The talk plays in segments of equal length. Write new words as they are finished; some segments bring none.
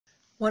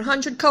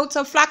100 coats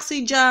of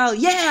flaxseed gel.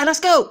 Yeah,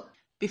 let's go.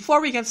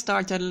 Before we get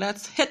started,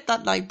 let's hit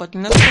that like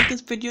button. Let's get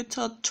this video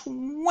to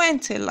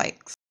 20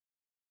 likes.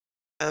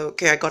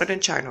 Okay, I got it in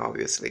China,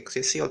 obviously, because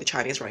you see all the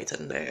Chinese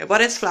writing there.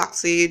 But it's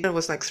flaxseed. It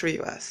was like $3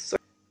 US. So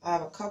I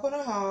have a cup and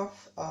a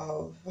half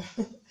of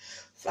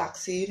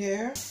flaxseed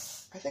here.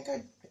 I think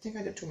I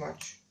did too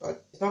much,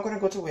 but it's not gonna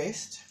go to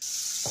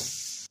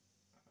waste.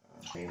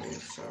 Maybe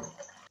so.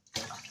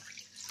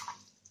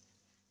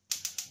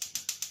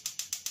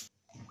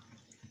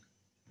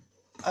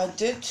 I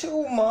did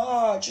too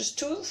much. It's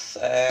too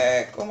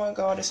thick. Oh my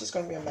god, this is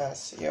gonna be a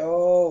mess.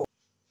 Yo.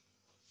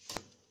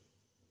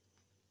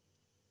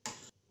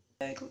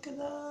 Look at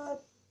that.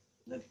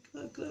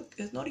 Look.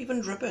 It's not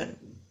even dripping.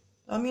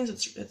 That means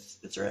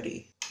it's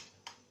ready.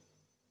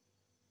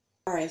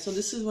 Alright, so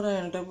this is what I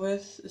ended up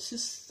with. This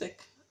is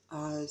thick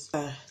as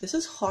this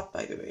is hot,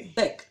 by the way.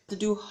 Thick. To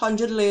do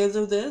 100 layers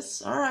of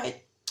this.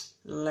 Alright.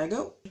 Let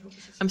go.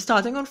 I'm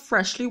starting on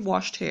freshly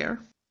washed hair.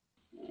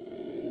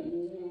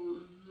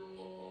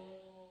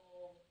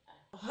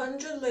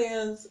 100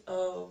 layers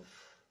of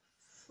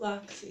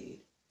flaxseed.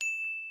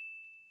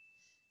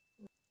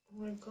 Oh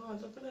my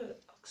god, look at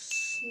it.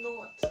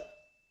 Snort.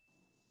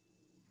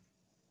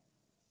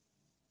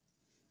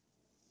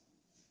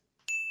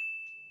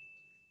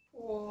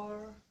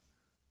 4,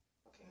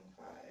 fucking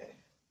 5.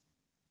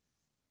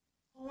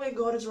 Oh my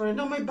god, it's running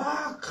down my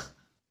back.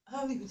 I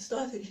haven't even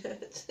started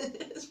yet.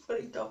 It's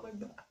running down my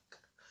back.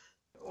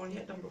 Only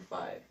at number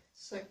 5,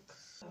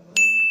 6, 7,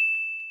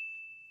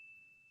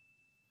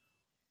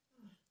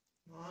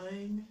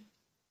 9.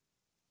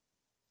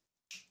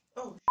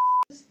 Oh,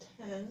 this is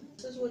 10.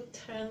 This is what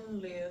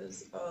 10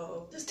 layers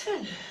of. This is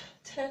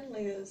 10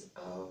 layers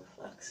of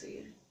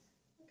flaxseed.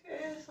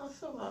 Okay, it's not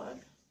so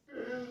bad.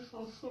 It's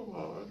not so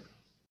bad.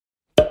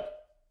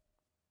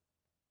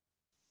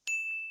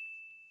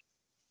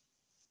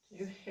 Do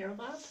you hear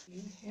that? Do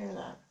you hear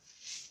that?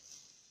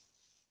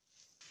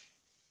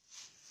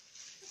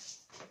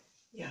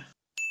 Yeah.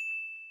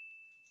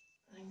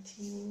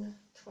 19,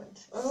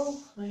 20.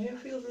 Oh, my hair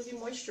feels really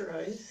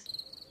moisturized.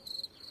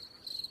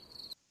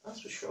 That's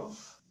for sure.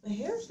 My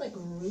hair is like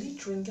really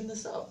drinking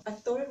this up. I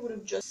thought it would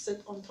have just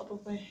sit on top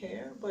of my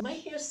hair, but my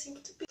hair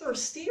seemed to be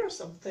thirsty or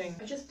something.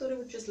 I just thought it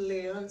would just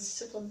layer and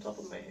sit on top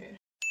of my hair.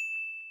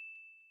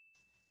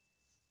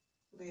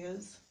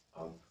 Layers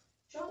of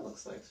gel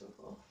looks like so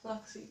far.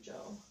 Flaxseed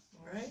gel.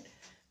 Alright,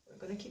 we're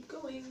gonna keep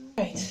going.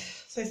 Right,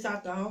 so I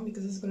sat down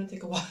because it's gonna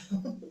take a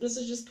while. This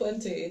is just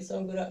 20, so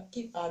I'm gonna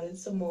keep adding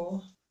some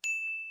more.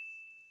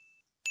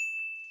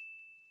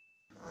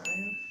 5,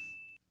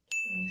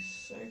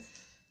 26.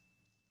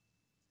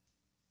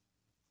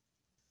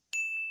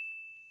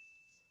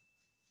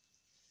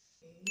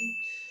 8,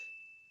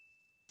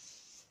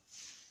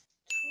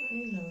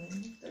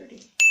 29,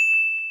 30.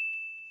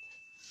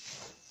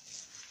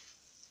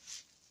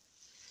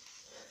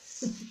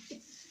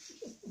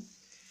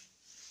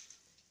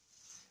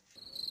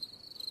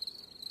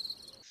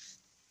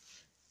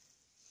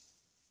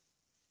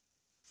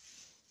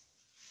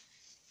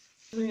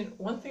 I mean,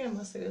 one thing I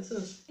must say, this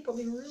is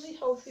probably really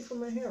healthy for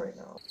my hair right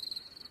now.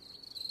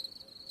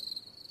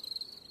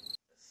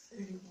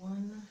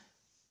 31,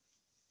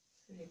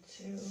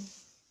 32.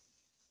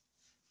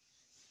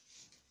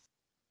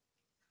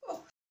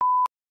 Oh,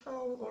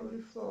 towel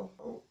already full.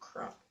 Oh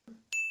crap.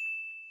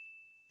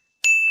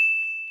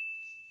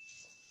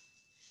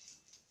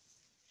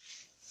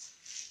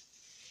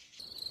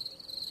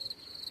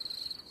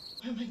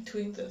 Why am I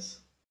doing this?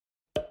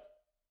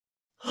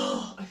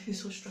 Oh, I feel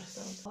so stressed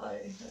out. Why?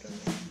 I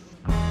don't know.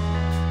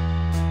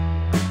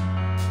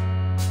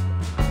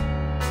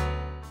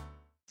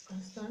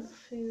 I'm starting to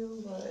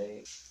feel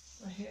like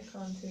my hair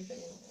can't take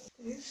anymore.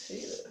 Do you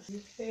see this? Do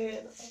you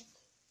hear that?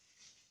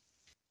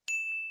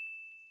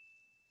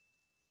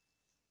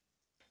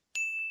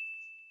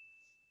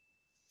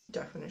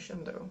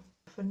 Definition though.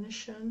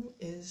 Definition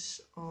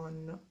is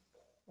on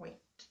point.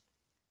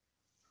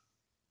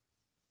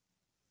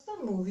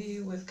 That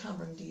movie with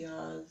Cameron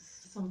Diaz,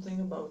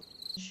 something about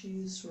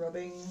she's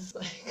rubbing,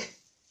 like,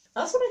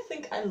 that's what I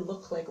think I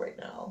look like right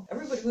now.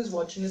 Everybody who's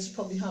watching this is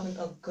probably having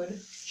a good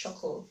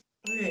chuckle.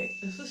 Okay,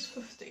 this is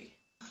 50.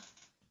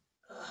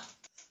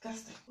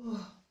 Disgusting.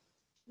 Oh,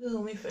 this is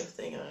only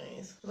 50,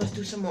 guys. Let's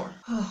do some more.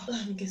 Oh,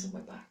 let me get some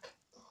on my back.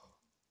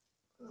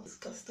 Oh,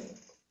 disgusting.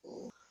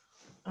 Oh.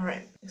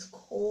 Alright, it's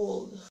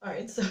cold.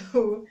 Alright,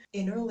 so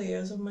inner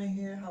layers of my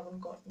hair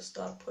haven't gotten to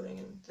start putting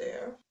in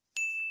there.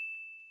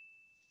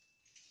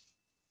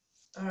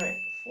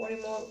 Alright, 40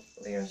 more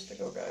layers to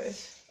go,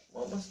 guys.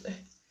 Almost there.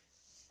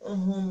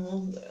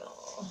 Almost there.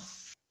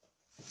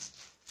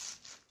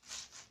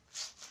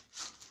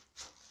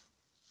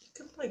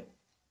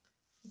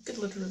 You could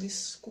literally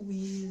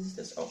squeeze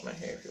this out my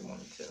hair if you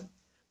wanted to.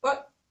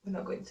 But we're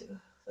not going to.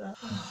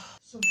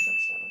 So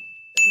stressed out.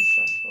 This is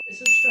stressful.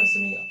 This is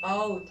stressing me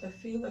out. I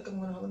feel like I'm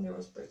gonna have a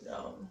nervous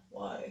breakdown.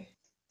 Why?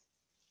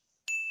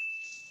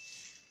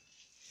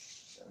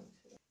 17.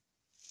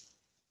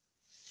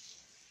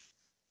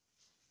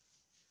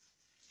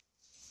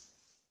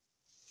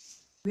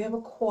 We have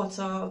a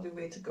quarter of the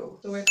way to go.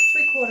 So we're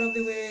 3/4 of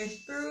the way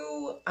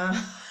through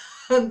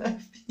and I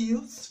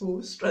feel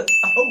so stressed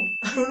out.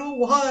 I don't know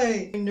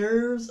why. My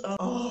nerves are,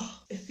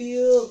 I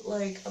feel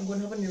like I'm gonna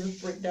have a nervous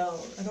breakdown.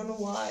 I don't know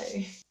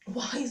why.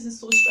 Why is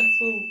this so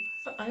stressful?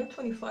 I have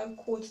 25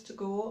 quotes to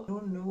go. I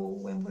don't know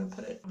where I'm gonna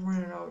put it. I'm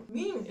running out. I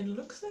mean, it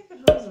looks like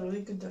it has a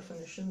really good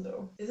definition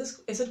though.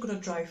 Is it gonna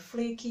dry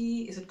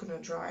flaky? Is it gonna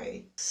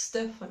dry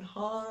stiff and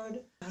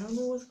hard? I don't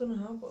know what's gonna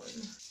happen.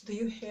 Do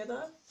you hear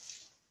that?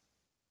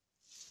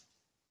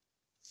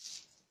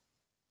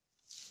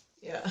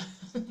 Yeah.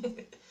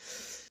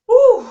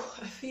 Woo!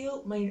 I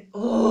feel stressed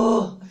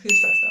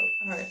out.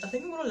 Alright, I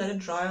think I'm gonna let it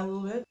dry a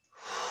little bit.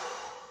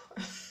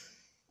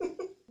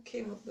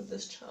 Came up with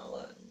this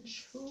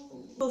challenge.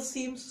 People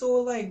seem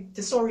so like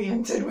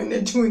disoriented when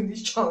they're doing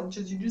these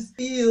challenges. You just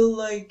feel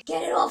like,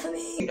 get it off of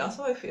me. That's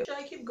how I feel. Should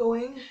I keep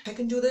going? I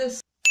can do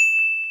this.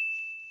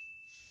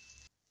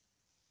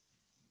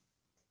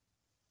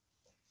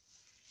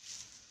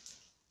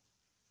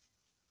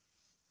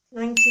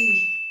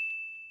 $90.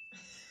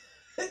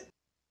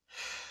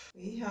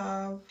 We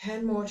have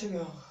 10 more to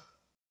go.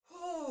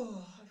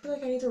 I feel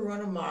like I need to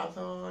run a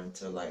marathon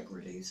to like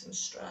release some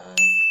stress.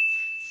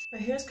 My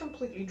hair is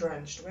completely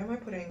drenched. Where am I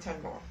putting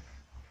 10 more?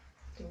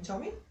 Can you tell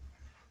me?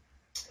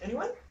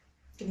 Anyone?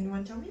 Can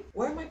anyone tell me?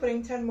 Where am I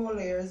putting 10 more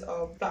layers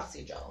of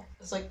flaxseed gel?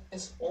 It's like,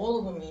 it's all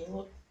over me.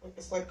 Look,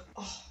 it's like,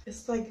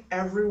 it's like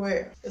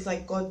everywhere. It's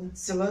like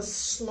Godzilla's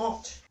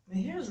snot. My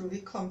hair is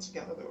really clumped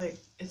together though. Like,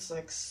 it's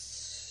like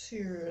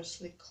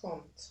seriously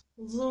clumped.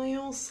 So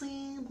you'll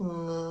see.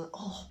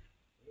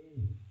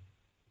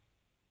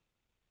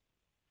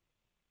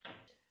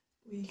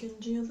 We can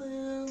do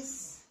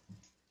this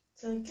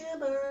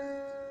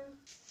together.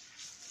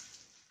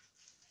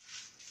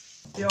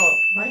 Yo,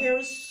 my hair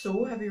is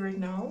so heavy right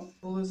now. The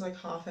bowl is like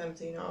half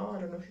empty now. I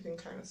don't know if you can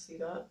kind of see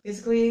that.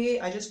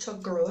 Basically, I just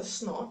took gorilla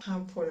snot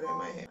and put it in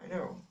my hair. I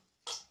know.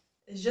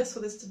 It's just for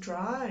this to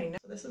dry.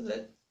 So this is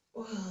it.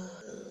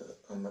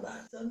 On the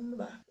back. On the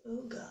back.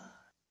 Oh god.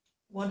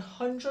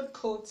 100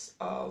 coats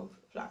of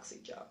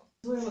flaxseed gel.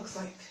 This is what it looks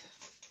like.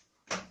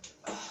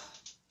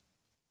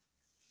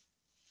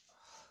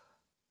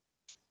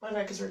 My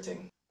neck is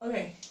hurting.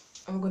 Okay,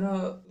 I'm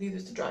gonna leave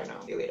this to dry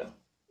now. See you later.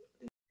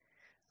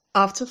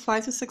 After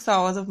 5 to 6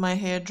 hours of my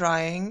hair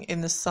drying in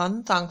the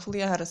sun,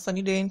 thankfully I had a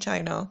sunny day in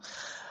China,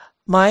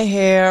 my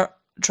hair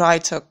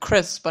dried to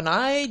crisp, and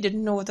I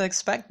didn't know what to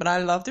expect, but I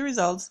love the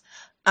results,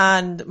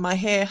 and my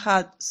hair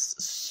had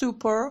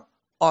super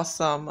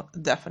awesome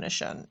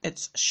definition.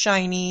 It's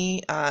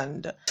shiny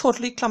and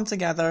totally clumped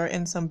together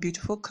in some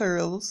beautiful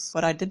curls,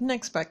 but I didn't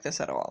expect this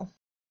at all.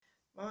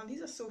 Man,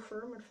 these are so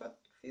firm. It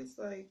feels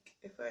like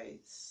if I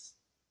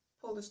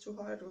pull this too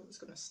hard, it's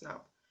gonna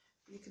snap.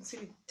 You can see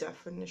the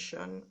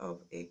definition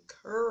of a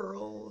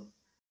curl.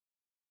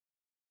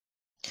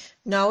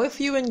 Now,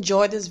 if you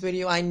enjoyed this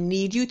video, I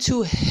need you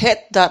to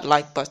hit that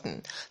like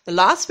button. The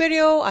last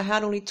video, I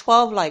had only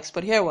 12 likes,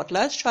 but here what?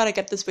 Let's try to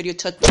get this video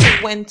to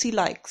 20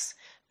 likes.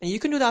 And you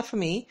can do that for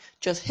me.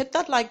 Just hit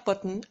that like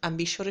button and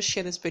be sure to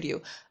share this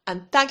video.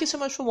 And thank you so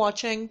much for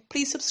watching.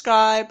 Please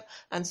subscribe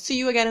and see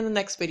you again in the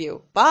next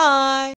video. Bye!